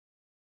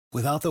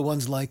Without the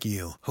ones like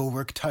you, who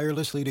work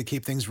tirelessly to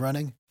keep things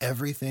running,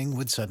 everything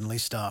would suddenly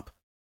stop.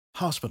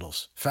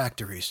 Hospitals,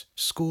 factories,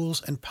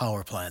 schools, and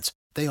power plants,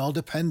 they all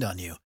depend on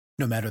you.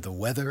 No matter the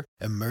weather,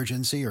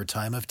 emergency, or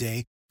time of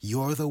day,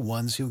 you're the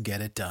ones who get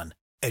it done.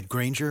 At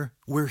Grainger,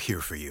 we're here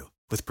for you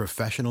with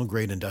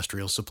professional-grade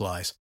industrial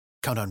supplies.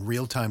 Count on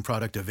real-time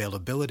product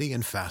availability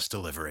and fast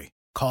delivery.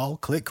 Call,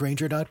 click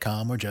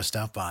Grainger.com, or just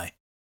stop by.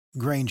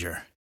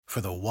 Grainger, for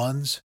the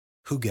ones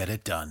who get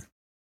it done.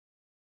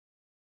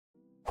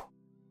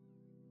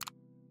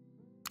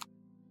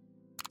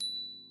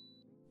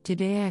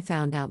 Today I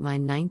found out my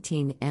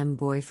 19M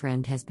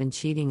boyfriend has been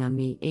cheating on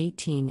me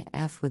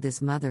 18F with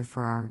his mother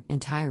for our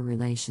entire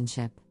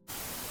relationship.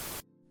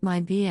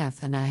 My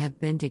BF and I have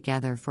been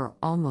together for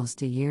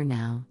almost a year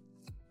now.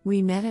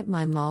 We met at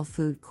my mall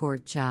food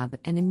court job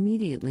and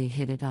immediately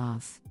hit it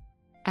off.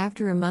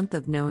 After a month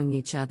of knowing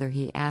each other,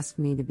 he asked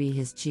me to be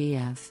his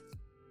GF.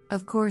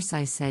 Of course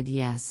I said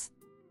yes.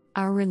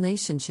 Our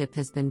relationship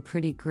has been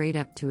pretty great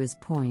up to his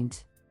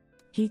point.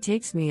 He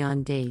takes me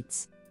on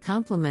dates,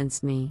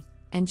 compliments me,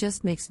 and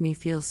just makes me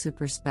feel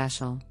super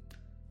special.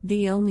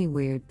 The only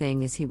weird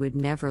thing is he would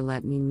never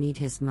let me meet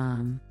his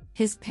mom.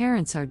 His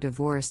parents are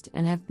divorced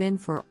and have been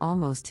for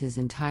almost his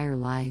entire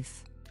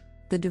life.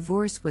 The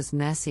divorce was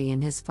messy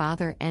and his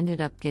father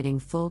ended up getting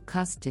full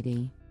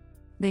custody.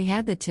 They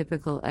had the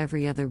typical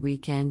every other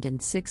weekend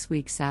and 6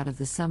 weeks out of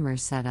the summer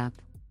setup.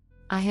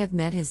 I have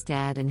met his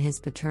dad and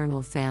his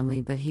paternal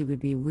family, but he would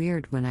be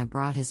weird when I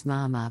brought his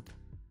mom up.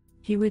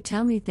 He would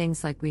tell me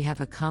things like we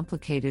have a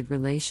complicated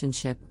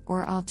relationship,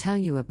 or I'll tell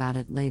you about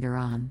it later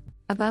on.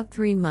 About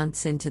 3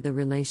 months into the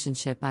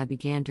relationship, I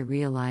began to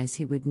realize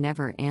he would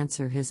never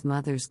answer his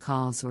mother's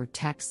calls or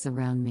texts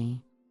around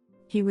me.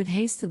 He would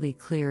hastily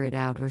clear it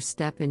out or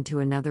step into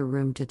another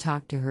room to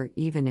talk to her,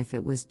 even if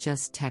it was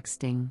just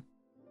texting.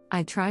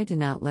 I tried to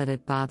not let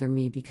it bother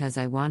me because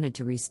I wanted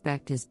to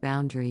respect his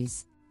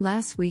boundaries.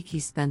 Last week he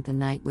spent the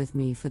night with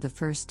me for the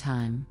first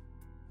time.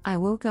 I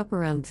woke up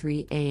around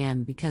 3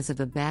 a.m. because of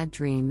a bad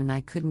dream and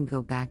I couldn't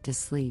go back to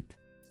sleep.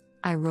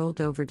 I rolled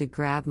over to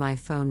grab my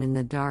phone in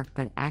the dark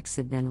but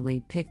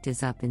accidentally picked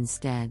his up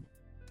instead.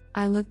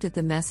 I looked at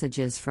the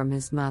messages from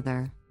his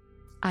mother.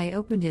 I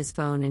opened his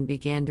phone and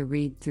began to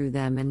read through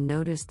them and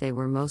noticed they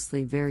were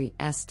mostly very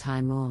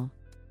S-timul.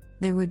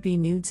 There would be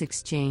nudes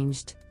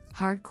exchanged,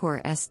 hardcore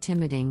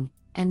S-timiding,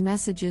 and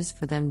messages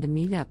for them to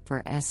meet up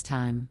for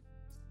S-time.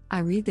 I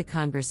read the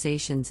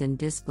conversations in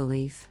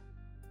disbelief.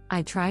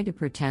 I tried to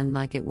pretend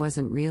like it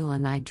wasn't real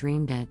and I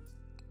dreamed it.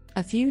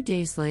 A few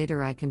days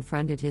later I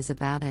confronted his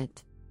about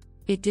it.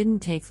 It didn't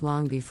take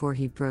long before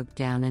he broke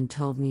down and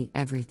told me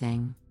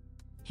everything.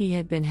 He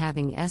had been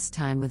having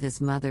S-time with his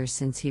mother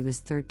since he was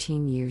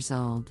 13 years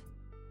old.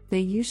 They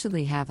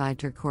usually have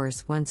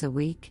intercourse once a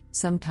week,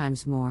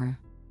 sometimes more.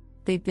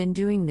 They've been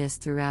doing this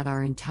throughout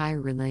our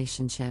entire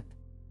relationship.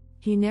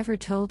 He never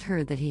told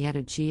her that he had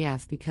a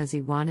GF because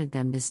he wanted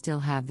them to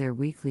still have their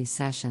weekly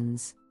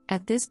sessions.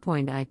 At this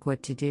point I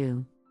what to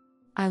do.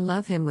 I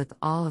love him with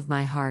all of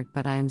my heart,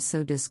 but I am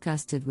so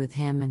disgusted with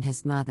him and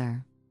his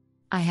mother.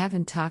 I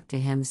haven't talked to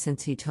him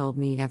since he told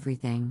me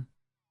everything.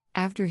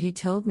 After he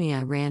told me,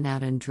 I ran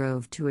out and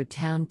drove to a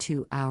town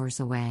 2 hours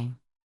away.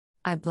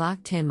 I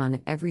blocked him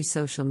on every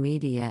social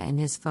media and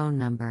his phone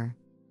number.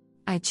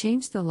 I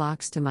changed the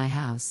locks to my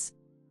house.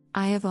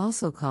 I have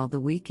also called the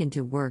weekend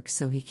to work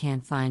so he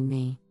can't find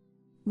me.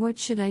 What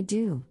should I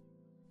do?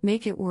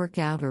 Make it work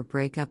out or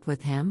break up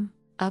with him?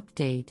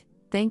 Update.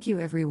 Thank you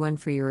everyone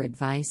for your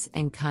advice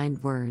and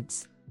kind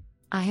words.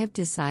 I have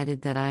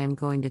decided that I am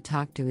going to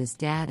talk to his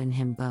dad and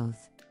him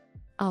both.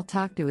 I'll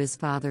talk to his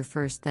father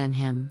first, then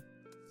him.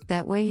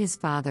 That way his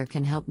father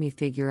can help me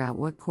figure out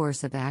what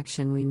course of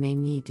action we may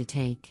need to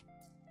take.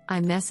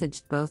 I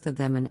messaged both of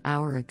them an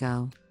hour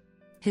ago.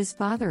 His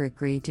father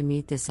agreed to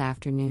meet this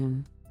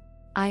afternoon.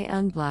 I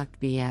unblocked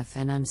BF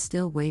and I'm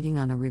still waiting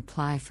on a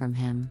reply from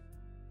him.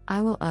 I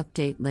will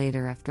update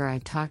later after I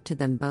talk to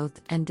them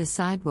both and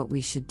decide what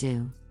we should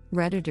do.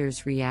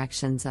 Redditor's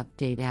reactions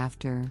update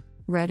after.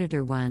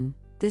 Redditor 1,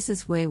 this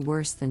is way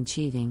worse than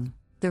cheating.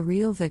 The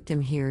real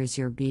victim here is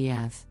your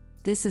BF.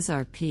 This is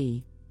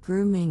RP,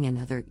 grooming and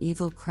other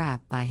evil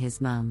crap by his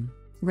mom.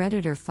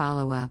 Redditor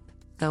follow up,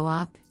 though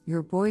op,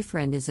 your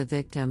boyfriend is a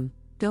victim,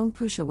 don't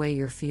push away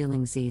your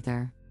feelings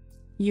either.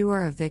 You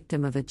are a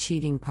victim of a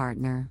cheating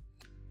partner.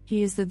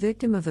 He is the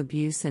victim of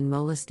abuse and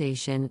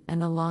molestation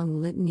and a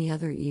long litany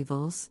other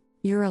evils.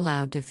 You're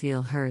allowed to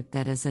feel hurt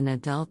that as an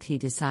adult he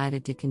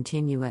decided to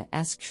continue a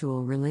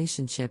sexual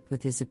relationship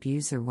with his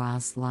abuser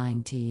whilst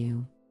lying to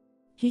you.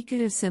 He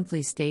could have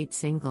simply stayed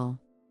single.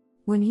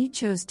 When he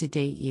chose to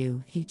date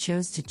you, he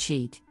chose to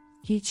cheat,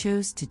 he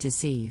chose to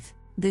deceive.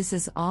 This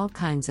is all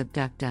kinds of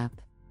ducked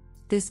up.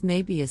 This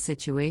may be a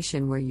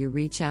situation where you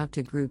reach out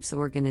to groups,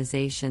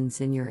 organizations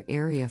in your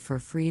area for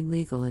free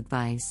legal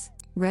advice.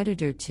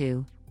 Redditor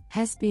 2,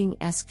 Hess being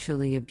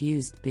sexually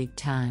abused big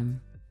time.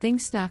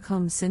 Think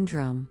Stockholm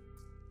Syndrome.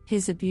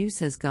 His abuse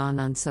has gone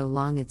on so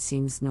long it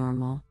seems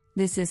normal.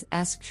 This is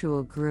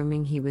sexual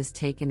grooming. He was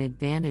taken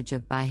advantage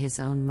of by his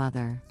own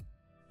mother.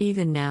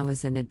 Even now,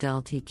 as an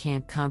adult, he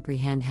can't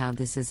comprehend how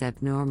this is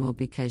abnormal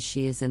because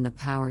she is in the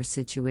power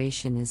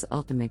situation as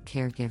ultimate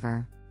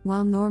caregiver.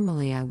 While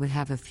normally I would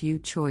have a few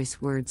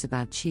choice words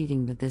about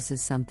cheating, but this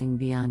is something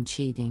beyond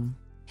cheating.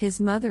 His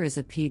mother is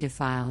a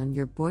pedophile and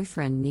your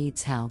boyfriend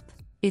needs help.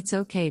 It's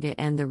okay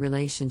to end the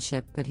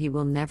relationship, but he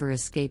will never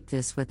escape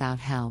this without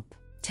help.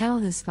 Tell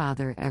his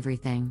father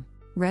everything.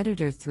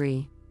 Redditor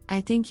 3.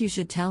 I think you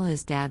should tell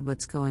his dad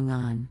what's going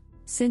on.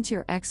 Since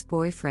your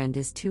ex-boyfriend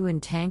is too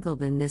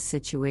entangled in this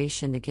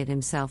situation to get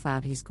himself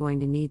out, he's going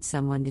to need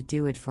someone to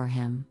do it for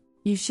him.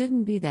 You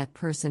shouldn't be that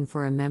person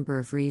for a number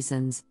of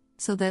reasons,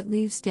 so that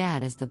leaves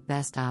dad as the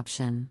best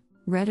option.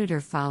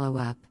 Redditor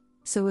follow-up.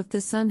 So if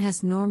the son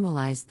has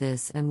normalized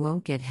this and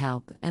won't get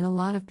help, and a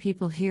lot of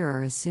people here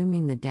are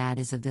assuming the dad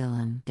is a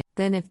villain,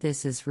 then if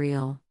this is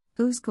real,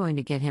 who's going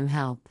to get him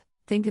help?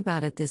 Think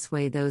about it this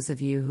way: those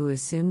of you who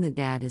assume the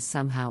dad is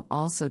somehow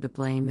also to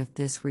blame, if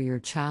this were your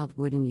child,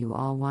 wouldn't you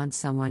all want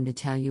someone to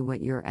tell you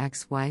what your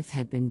ex-wife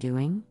had been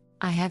doing?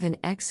 I have an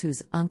ex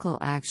whose uncle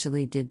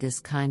actually did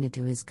this kinda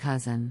to his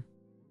cousin.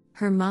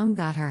 Her mom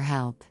got her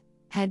help,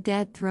 had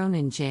dad thrown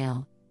in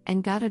jail,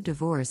 and got a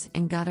divorce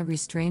and got a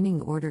restraining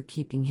order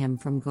keeping him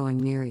from going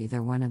near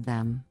either one of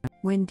them.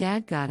 When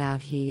dad got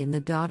out, he and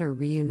the daughter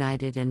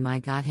reunited, and my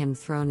got him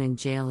thrown in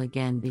jail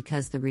again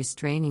because the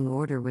restraining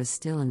order was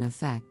still in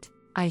effect.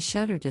 I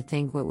shudder to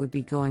think what would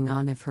be going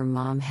on if her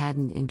mom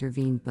hadn't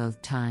intervened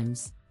both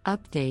times.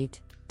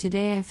 Update.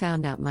 Today I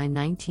found out my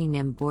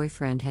 19M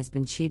boyfriend has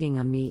been cheating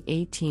on me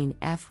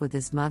 18F with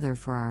his mother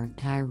for our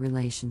entire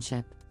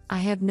relationship. I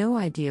have no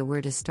idea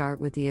where to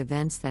start with the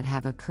events that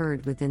have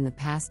occurred within the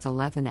past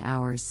 11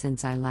 hours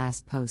since I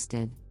last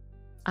posted.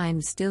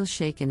 I'm still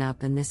shaken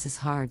up and this is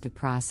hard to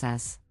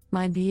process.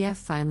 My BF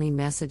finally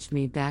messaged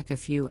me back a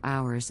few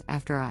hours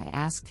after I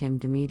asked him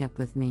to meet up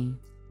with me.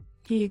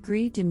 He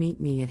agreed to meet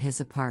me at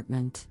his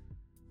apartment.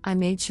 I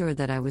made sure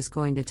that I was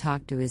going to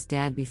talk to his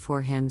dad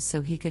before him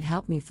so he could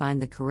help me find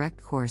the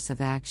correct course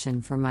of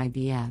action for my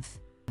BF.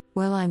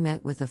 Well, I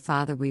met with the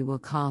father, we will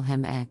call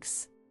him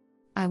X.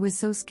 I was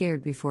so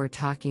scared before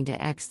talking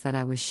to X that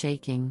I was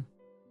shaking.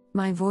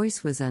 My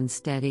voice was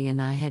unsteady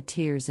and I had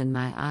tears in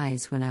my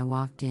eyes when I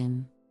walked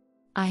in.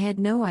 I had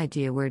no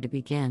idea where to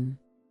begin.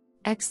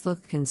 X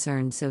looked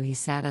concerned, so he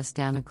sat us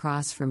down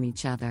across from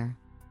each other.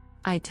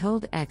 I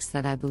told X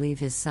that I believe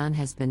his son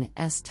has been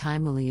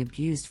timely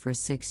abused for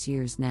 6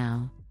 years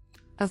now.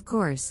 Of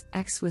course,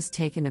 X was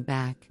taken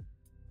aback.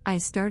 I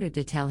started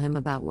to tell him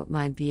about what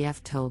my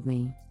BF told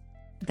me.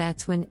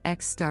 That's when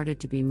X started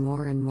to be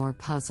more and more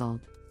puzzled.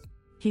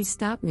 He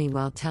stopped me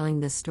while telling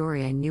the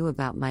story I knew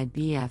about my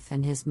BF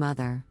and his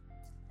mother.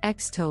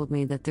 X told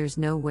me that there's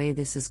no way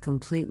this is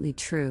completely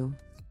true.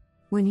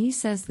 When he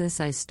says this,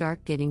 I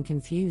start getting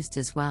confused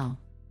as well.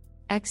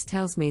 X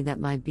tells me that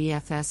my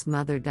BF's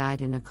mother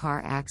died in a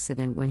car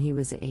accident when he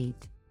was 8.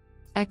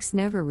 X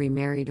never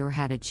remarried or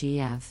had a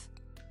GF.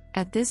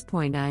 At this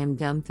point I am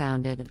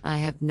dumbfounded, I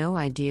have no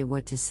idea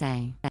what to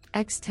say.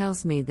 X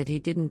tells me that he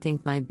didn't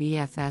think my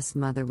BF's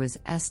mother was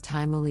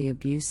timely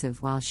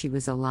abusive while she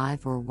was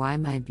alive, or why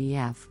my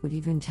BF would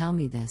even tell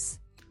me this.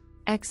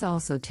 X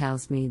also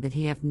tells me that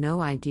he have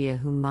no idea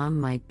who mom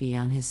might be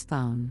on his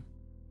phone.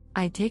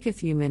 I take a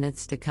few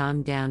minutes to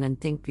calm down and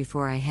think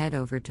before I head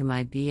over to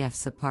my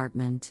BF's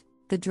apartment.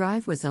 The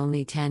drive was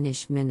only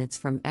 10-ish minutes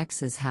from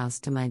X's house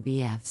to my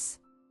BF's.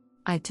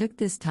 I took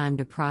this time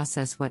to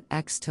process what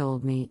X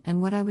told me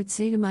and what I would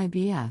say to my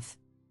BF.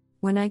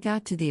 When I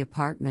got to the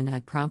apartment, I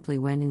promptly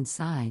went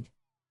inside.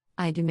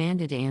 I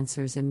demanded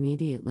answers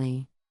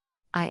immediately.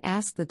 I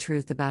asked the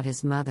truth about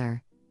his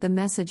mother, the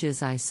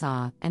messages I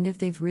saw, and if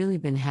they've really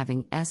been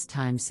having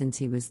time since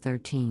he was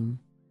 13.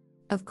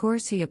 Of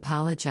course, he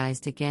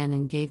apologized again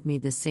and gave me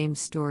the same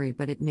story,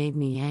 but it made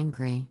me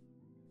angry.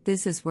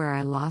 This is where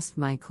I lost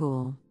my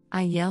cool.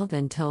 I yelled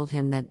and told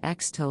him that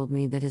X told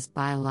me that his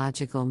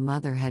biological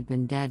mother had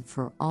been dead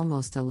for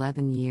almost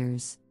 11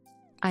 years.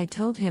 I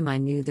told him I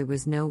knew there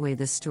was no way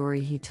the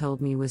story he told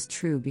me was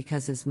true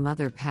because his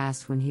mother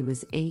passed when he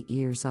was 8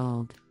 years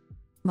old.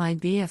 My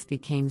BF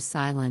became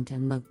silent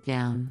and looked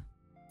down.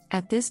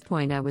 At this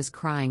point I was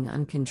crying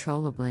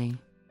uncontrollably.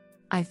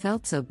 I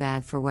felt so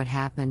bad for what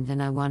happened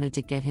and I wanted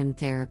to get him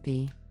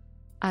therapy.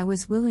 I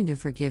was willing to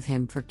forgive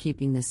him for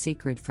keeping the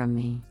secret from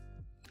me.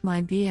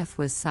 My BF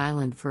was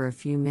silent for a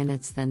few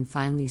minutes, then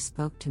finally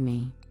spoke to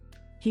me.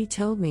 He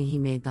told me he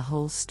made the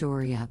whole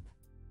story up.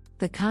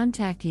 The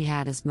contact he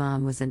had as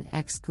mom was an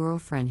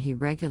ex-girlfriend he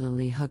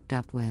regularly hooked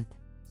up with.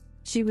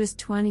 She was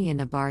 20 and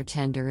a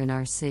bartender in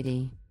our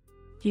city.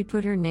 He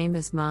put her name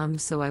as mom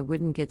so I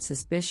wouldn't get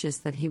suspicious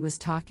that he was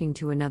talking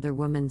to another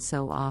woman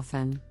so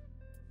often.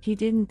 He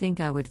didn't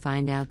think I would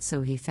find out,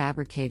 so he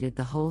fabricated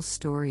the whole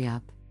story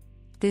up.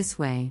 This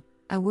way,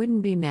 I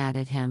wouldn't be mad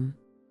at him.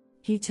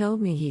 He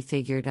told me he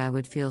figured I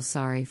would feel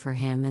sorry for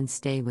him and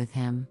stay with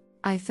him.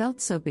 I felt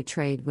so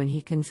betrayed when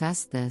he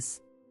confessed this.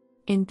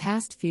 In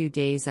past few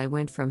days I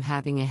went from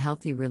having a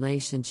healthy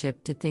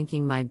relationship to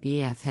thinking my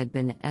BF had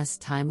been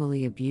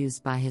timely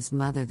abused by his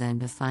mother, then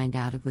to find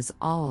out it was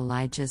all a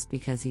lie just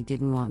because he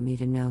didn't want me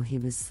to know he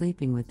was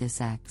sleeping with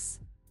this ex.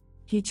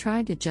 He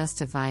tried to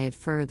justify it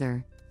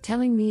further,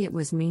 telling me it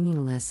was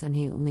meaningless and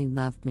he only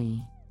loved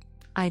me.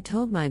 I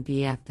told my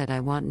BF that I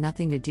want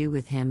nothing to do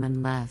with him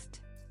and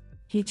left.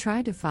 He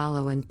tried to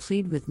follow and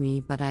plead with me,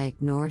 but I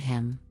ignored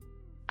him.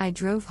 I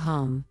drove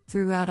home,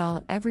 threw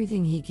out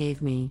everything he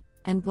gave me,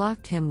 and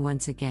blocked him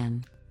once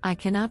again. I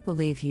cannot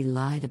believe he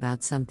lied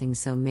about something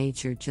so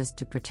major just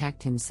to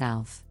protect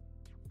himself.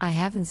 I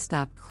haven't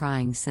stopped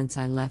crying since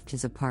I left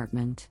his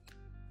apartment.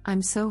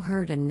 I'm so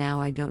hurt and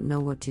now I don't know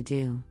what to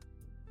do.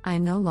 I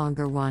no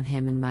longer want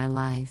him in my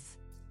life.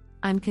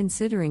 I'm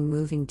considering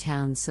moving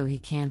towns so he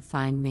can't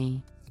find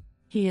me.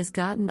 He has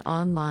gotten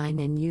online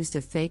and used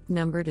a fake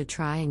number to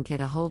try and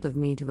get a hold of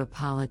me to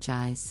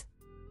apologize.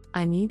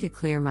 I need to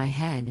clear my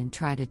head and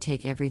try to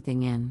take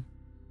everything in.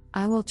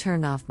 I will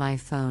turn off my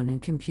phone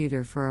and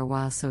computer for a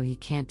while so he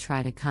can't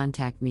try to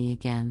contact me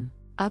again.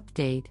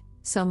 Update: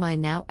 so my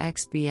now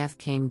ex-BF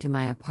came to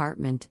my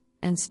apartment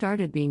and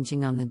started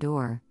banging on the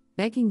door,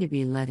 begging to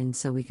be let in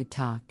so we could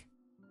talk.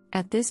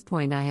 At this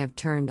point I have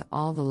turned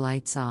all the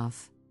lights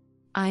off.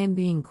 I am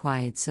being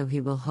quiet so he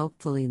will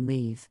hopefully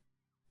leave.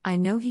 I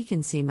know he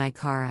can see my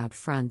car out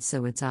front,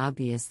 so it's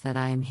obvious that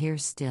I am here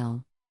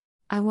still.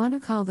 I want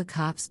to call the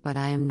cops, but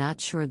I am not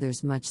sure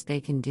there's much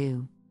they can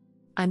do.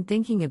 I'm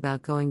thinking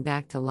about going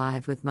back to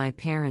live with my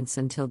parents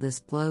until this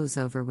blows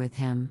over with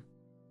him.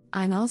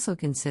 I'm also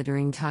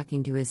considering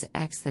talking to his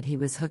ex that he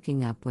was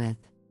hooking up with.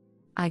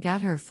 I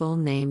got her full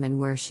name and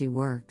where she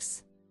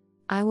works.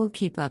 I will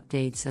keep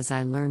updates as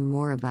I learn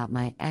more about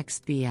my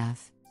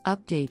ex-BF.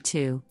 Update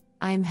 2: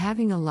 I am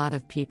having a lot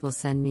of people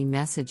send me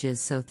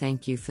messages, so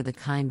thank you for the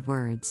kind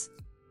words.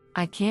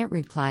 I can't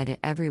reply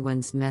to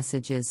everyone's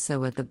messages,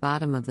 so at the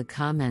bottom of the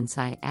comments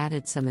I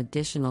added some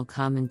additional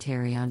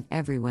commentary on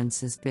everyone's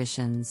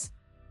suspicions.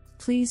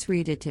 Please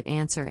read it to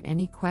answer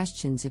any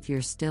questions if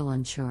you're still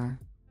unsure.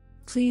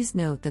 Please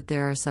note that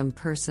there are some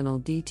personal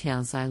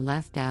details I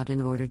left out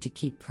in order to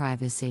keep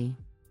privacy.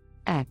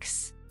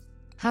 X.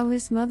 How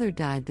his mother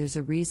died, there's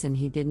a reason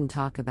he didn't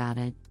talk about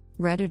it.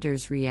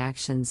 Redditor's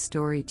reactions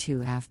story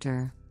 2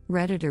 after.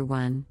 Redditor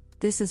 1.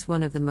 This is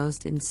one of the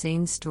most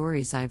insane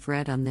stories I've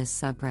read on this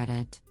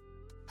subreddit.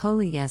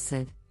 Holy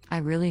Yesid, I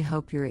really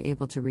hope you're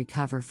able to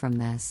recover from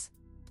this.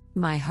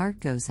 My heart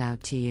goes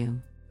out to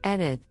you.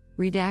 Edit,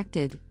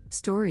 redacted,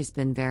 story's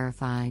been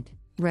verified.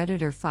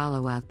 Redditor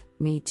follow-up,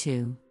 me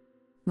too.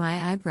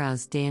 My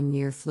eyebrows damn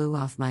near flew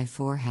off my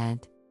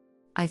forehead.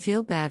 I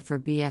feel bad for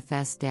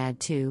BF's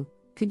dad too.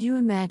 Could you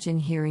imagine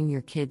hearing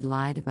your kid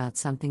lied about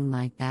something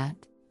like that?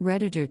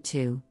 Redditor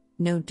 2,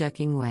 no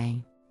ducking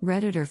way.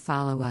 Redditor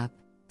follow-up.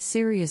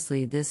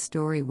 Seriously, this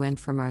story went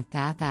from our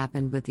that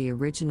happened with the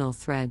original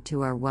thread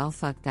to our well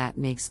fuck that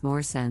makes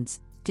more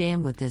sense,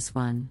 damn with this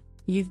one.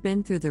 You've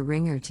been through the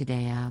ringer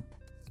today up.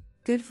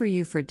 Good for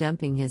you for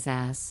dumping his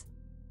ass.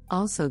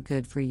 Also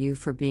good for you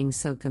for being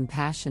so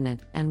compassionate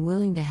and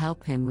willing to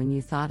help him when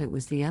you thought it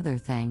was the other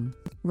thing.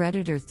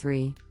 Redditor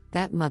 3,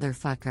 that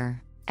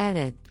motherfucker.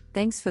 Edit,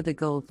 thanks for the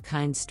gold,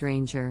 kind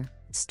stranger.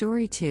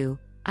 Story 2,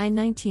 I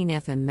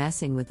 19F am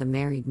messing with a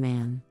married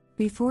man.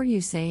 Before you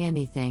say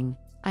anything,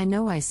 I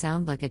know I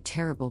sound like a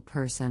terrible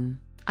person.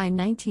 I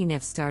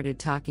 19F started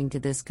talking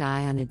to this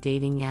guy on a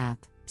dating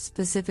app,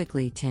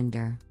 specifically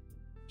Tinder.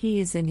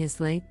 He is in his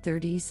late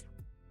 30s.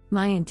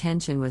 My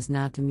intention was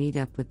not to meet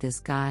up with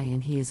this guy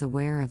and he is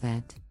aware of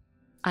it.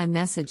 I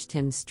messaged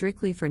him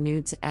strictly for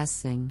nudes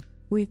essing.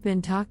 We've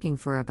been talking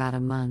for about a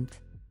month.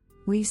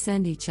 We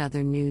send each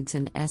other nudes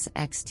and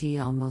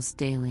SXT almost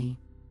daily.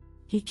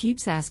 He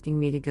keeps asking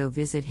me to go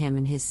visit him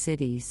in his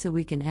city so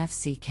we can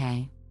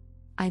FCK.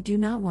 I do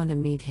not want to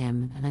meet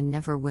him and I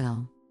never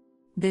will.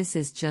 This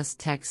is just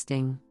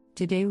texting.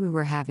 Today we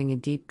were having a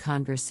deep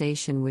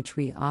conversation which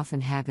we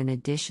often have in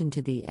addition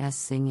to the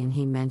S-ing, and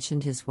he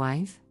mentioned his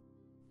wife.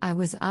 I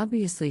was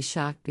obviously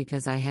shocked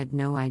because I had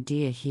no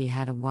idea he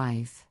had a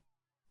wife.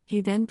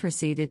 He then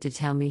proceeded to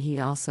tell me he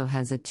also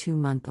has a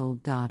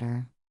 2-month-old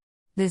daughter.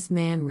 This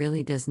man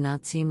really does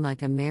not seem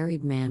like a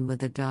married man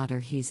with a daughter.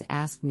 He's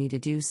asked me to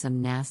do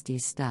some nasty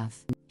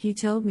stuff. He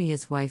told me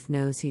his wife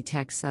knows he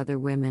texts other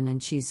women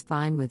and she's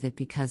fine with it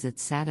because it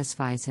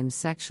satisfies him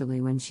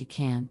sexually when she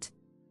can't.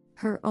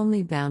 Her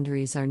only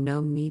boundaries are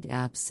no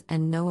meetups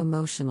and no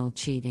emotional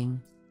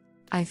cheating.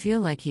 I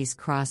feel like he's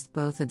crossed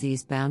both of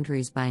these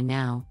boundaries by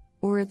now,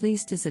 or at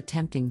least is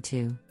attempting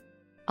to.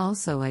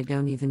 Also, I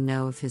don't even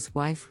know if his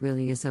wife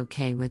really is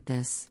okay with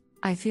this.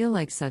 I feel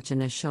like such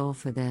an a-shole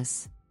for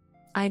this.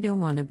 I don't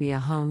want to be a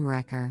home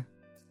wrecker.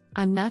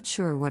 I'm not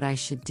sure what I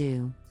should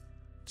do.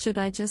 Should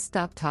I just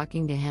stop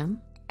talking to him?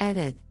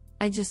 Edit,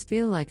 I just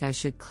feel like I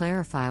should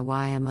clarify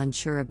why I'm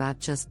unsure about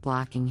just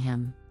blocking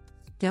him.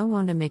 Don't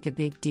want to make a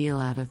big deal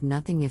out of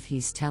nothing if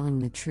he's telling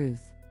the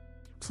truth.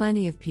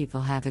 Plenty of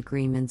people have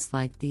agreements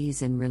like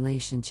these in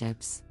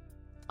relationships.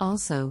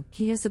 Also,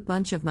 he has a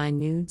bunch of my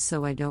nudes,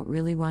 so I don't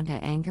really want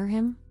to anger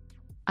him.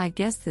 I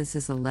guess this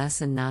is a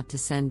lesson not to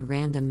send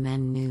random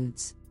men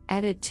nudes.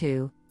 Edit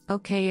 2.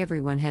 Okay,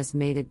 everyone has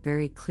made it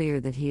very clear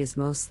that he is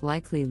most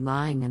likely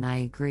lying, and I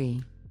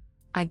agree.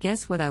 I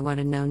guess what I want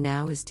to know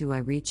now is, do I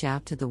reach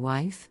out to the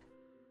wife?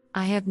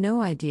 I have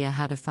no idea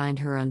how to find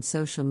her on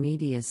social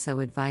media, so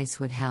advice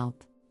would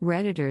help.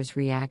 Redditor's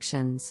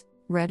reactions.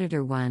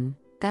 Redditor 1.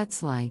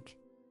 That's like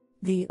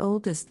the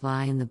oldest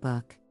lie in the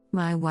book.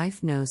 My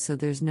wife knows, so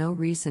there's no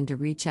reason to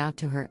reach out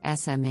to her.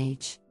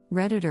 SMH.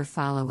 Redditor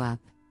follow-up.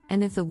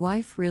 And if the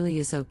wife really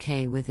is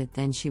okay with it,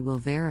 then she will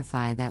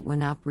verify that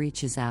when op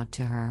reaches out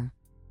to her.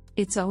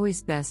 It's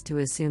always best to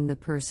assume the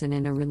person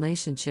in a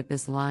relationship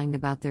is lying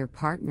about their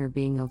partner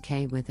being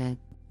okay with it.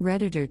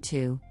 Redditor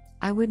 2.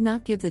 I would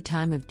not give the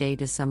time of day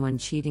to someone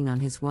cheating on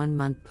his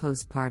 1-month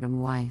postpartum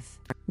wife.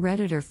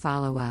 Redditor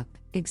follow-up.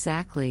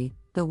 Exactly,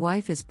 the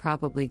wife is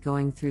probably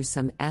going through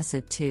some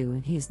acid too,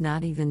 and he's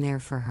not even there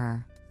for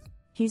her.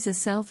 He's a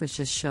selfish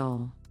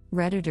shoal.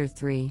 Redditor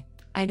 3.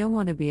 I don't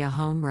want to be a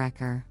home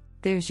wrecker.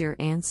 There's your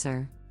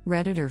answer.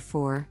 Redditor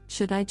 4.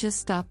 Should I just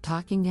stop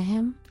talking to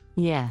him?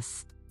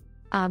 Yes.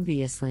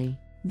 Obviously.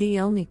 The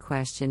only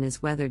question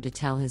is whether to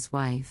tell his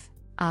wife.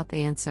 Op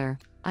answer.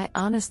 I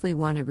honestly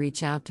want to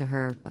reach out to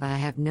her, but I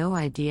have no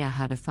idea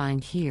how to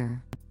find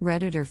here.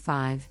 Redditor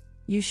 5.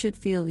 You should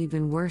feel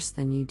even worse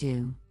than you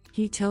do.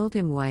 He told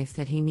him wife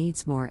that he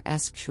needs more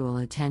sexual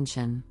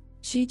attention.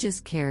 She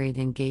just carried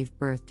and gave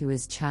birth to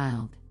his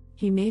child.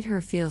 He made her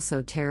feel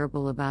so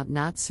terrible about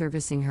not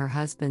servicing her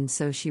husband,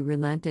 so she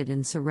relented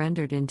and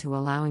surrendered into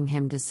allowing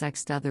him to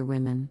sext other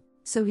women.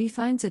 So he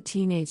finds a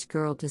teenage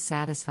girl to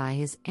satisfy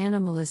his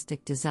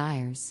animalistic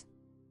desires.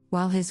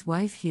 While his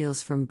wife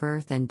heals from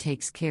birth and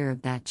takes care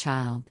of that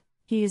child,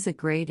 he is a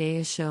grade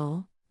A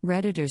shoal.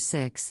 Redditor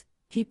 6.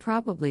 He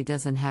probably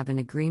doesn't have an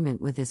agreement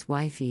with his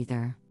wife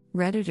either.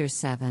 Redditor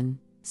 7.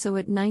 So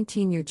at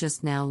 19 you're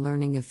just now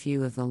learning a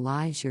few of the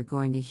lies you're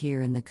going to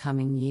hear in the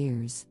coming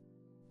years.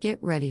 Get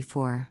ready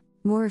for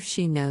more if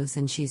she knows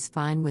and she's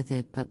fine with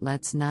it, but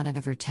let's not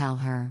ever tell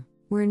her.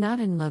 We're not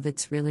in love,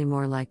 it's really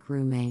more like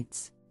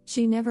roommates.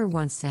 She never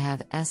wants to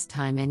have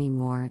time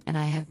anymore, and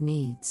I have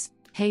needs.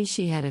 Hey,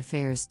 she had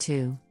affairs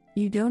too.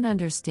 You don't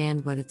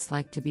understand what it's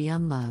like to be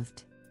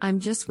unloved. I'm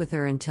just with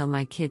her until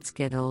my kids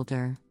get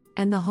older.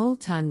 And the whole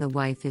time the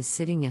wife is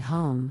sitting at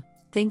home,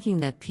 thinking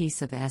that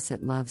piece of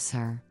asset loves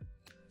her.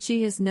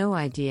 She has no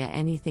idea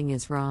anything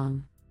is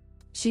wrong.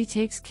 She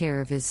takes care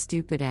of his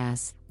stupid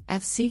ass,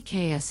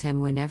 FCKS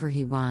him whenever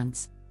he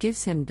wants,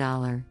 gives him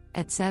 $,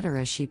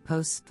 etc. She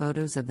posts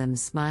photos of them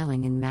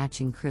smiling in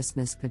matching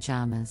Christmas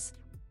pajamas.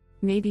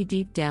 Maybe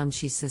deep down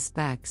she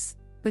suspects,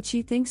 but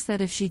she thinks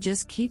that if she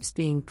just keeps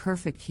being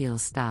perfect, he'll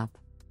stop.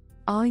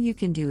 All you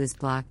can do is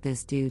block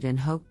this dude and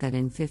hope that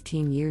in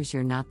 15 years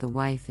you're not the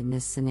wife in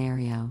this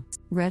scenario.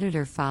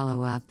 Redditor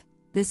follow-up.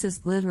 This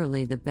is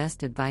literally the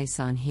best advice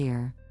on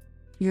here.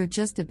 You're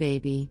just a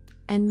baby,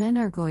 and men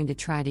are going to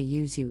try to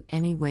use you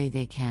any way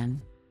they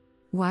can.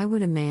 Why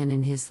would a man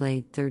in his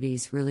late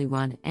 30s really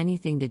want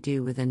anything to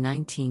do with a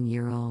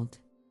 19-year-old?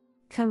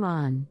 Come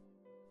on.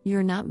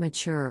 You're not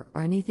mature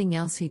or anything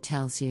else he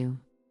tells you.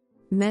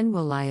 Men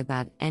will lie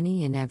about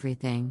any and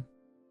everything.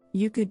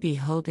 You could be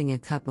holding a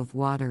cup of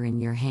water in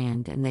your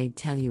hand and they'd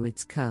tell you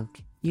it's Coke,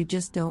 you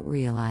just don't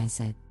realize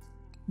it.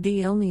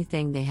 The only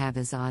thing they have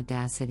is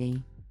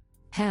audacity.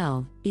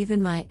 Hell,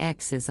 even my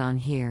ex is on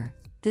here,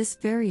 this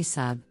very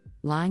sub,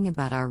 lying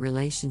about our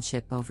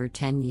relationship over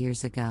 10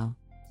 years ago.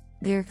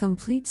 They're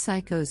complete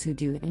psychos who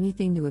do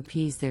anything to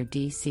appease their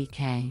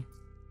DCK.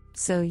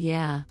 So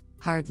yeah,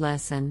 hard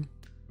lesson.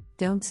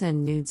 Don't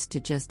send nudes to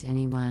just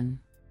anyone.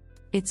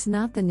 It's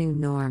not the new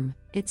norm,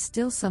 it's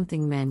still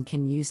something men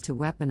can use to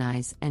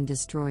weaponize and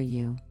destroy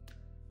you.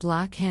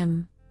 Block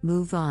him,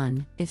 move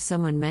on, if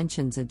someone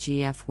mentions a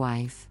GF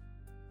wife.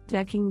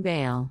 Ducking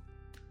bail.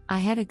 I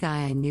had a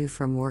guy I knew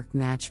from work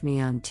match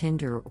me on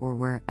Tinder or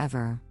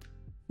wherever.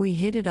 We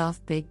hit it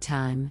off big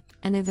time,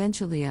 and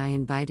eventually I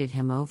invited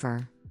him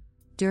over.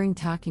 During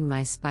talking,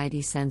 my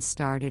spidey sense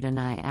started and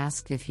I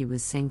asked if he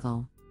was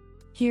single.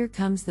 Here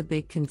comes the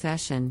big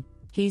confession,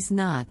 he's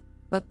not,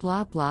 but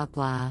blah blah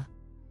blah.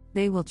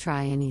 They will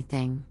try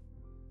anything.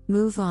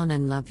 Move on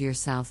and love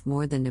yourself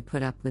more than to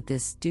put up with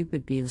this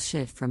stupid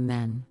bullshit from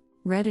men.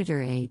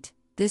 Redditor 8.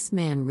 This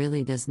man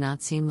really does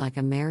not seem like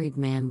a married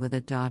man with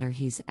a daughter.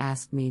 He's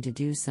asked me to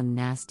do some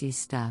nasty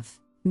stuff.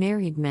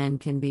 Married men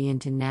can be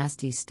into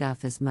nasty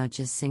stuff as much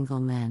as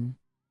single men.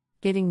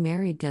 Getting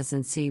married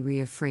doesn't see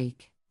a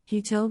freak.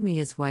 He told me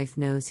his wife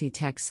knows he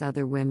texts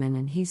other women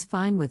and he's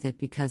fine with it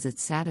because it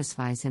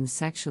satisfies him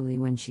sexually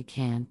when she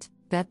can't.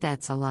 Bet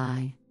that's a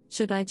lie.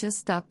 Should I just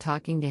stop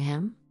talking to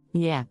him?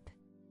 Yep.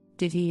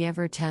 Did he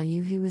ever tell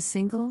you he was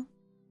single?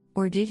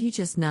 Or did he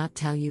just not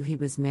tell you he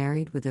was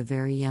married with a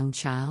very young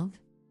child?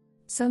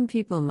 Some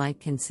people might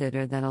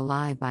consider that a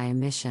lie by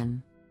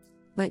omission.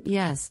 But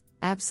yes,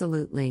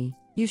 absolutely,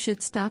 you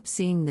should stop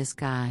seeing this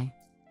guy.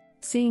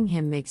 Seeing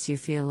him makes you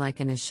feel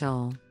like an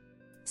shoal.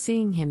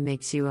 Seeing him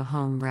makes you a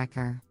home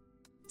wrecker.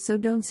 So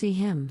don't see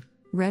him.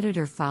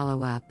 Redditor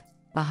follow-up.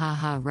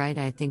 Bahaha, right.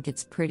 I think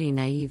it's pretty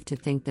naive to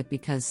think that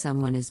because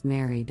someone is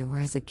married or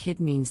has a kid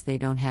means they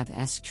don't have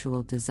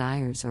sexual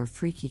desires or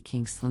freaky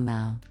kinks.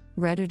 Lamau.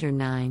 Redditor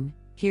 9,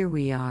 here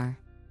we are.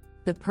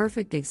 The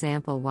perfect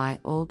example why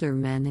older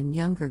men and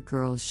younger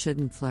girls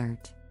shouldn't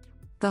flirt.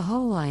 The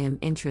whole I am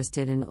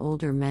interested in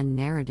older men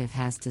narrative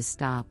has to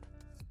stop.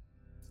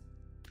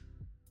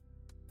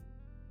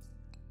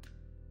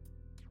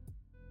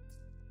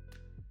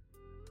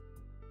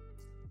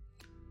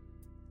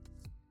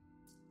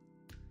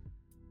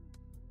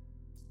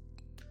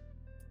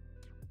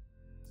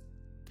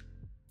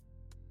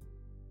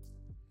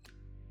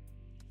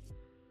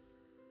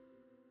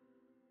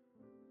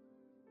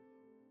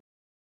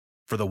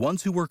 For the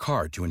ones who work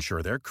hard to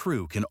ensure their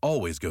crew can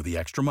always go the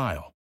extra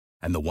mile,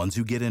 and the ones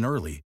who get in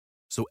early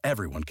so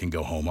everyone can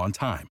go home on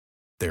time,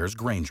 there's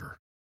Grainger,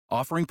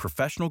 offering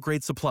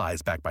professional-grade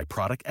supplies backed by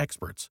product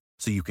experts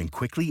so you can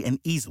quickly and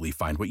easily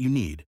find what you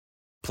need.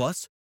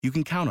 Plus, you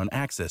can count on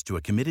access to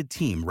a committed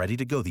team ready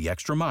to go the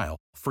extra mile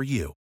for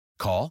you.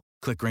 Call,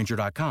 click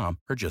Grainger.com,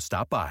 or just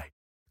stop by.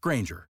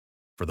 Grainger,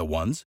 for the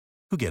ones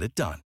who get it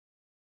done.